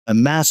A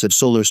massive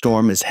solar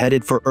storm is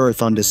headed for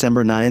Earth on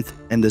December 9th,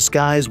 and the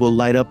skies will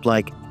light up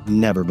like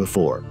never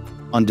before.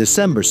 On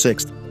December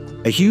 6th,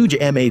 a huge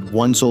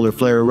M81 solar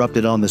flare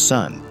erupted on the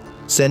Sun,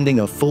 sending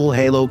a full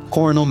halo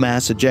coronal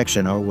mass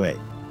ejection our way.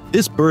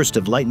 This burst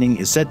of lightning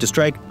is set to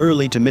strike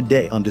early to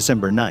midday on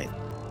December 9th,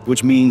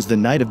 which means the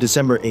night of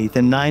December 8th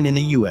and 9th in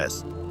the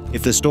US.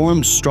 If the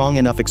storm's strong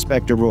enough,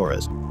 expect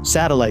auroras,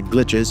 satellite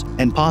glitches,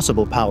 and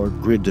possible power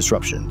grid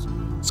disruptions.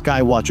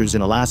 Sky watchers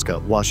in Alaska,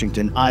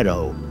 Washington,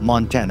 Idaho,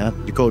 Montana,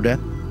 Dakota,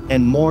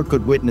 and more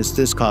could witness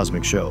this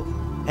cosmic show.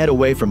 Head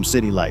away from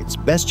city lights.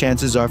 Best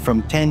chances are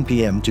from 10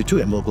 p.m. to 2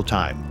 a.m. local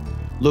time.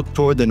 Look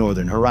toward the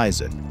northern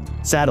horizon.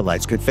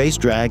 Satellites could face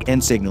drag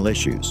and signal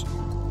issues.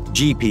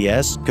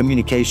 GPS,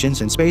 communications,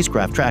 and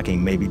spacecraft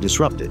tracking may be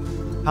disrupted.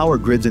 Power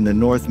grids in the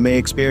north may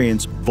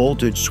experience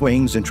voltage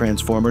swings and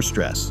transformer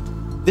stress.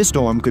 This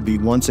storm could be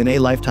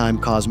once-in-a-lifetime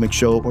cosmic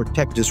show or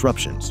tech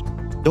disruptions.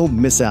 Don't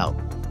miss out.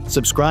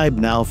 Subscribe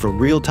now for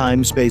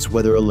real-time space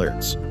weather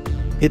alerts.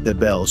 Hit the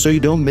bell so you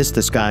don't miss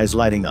the skies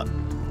lighting up.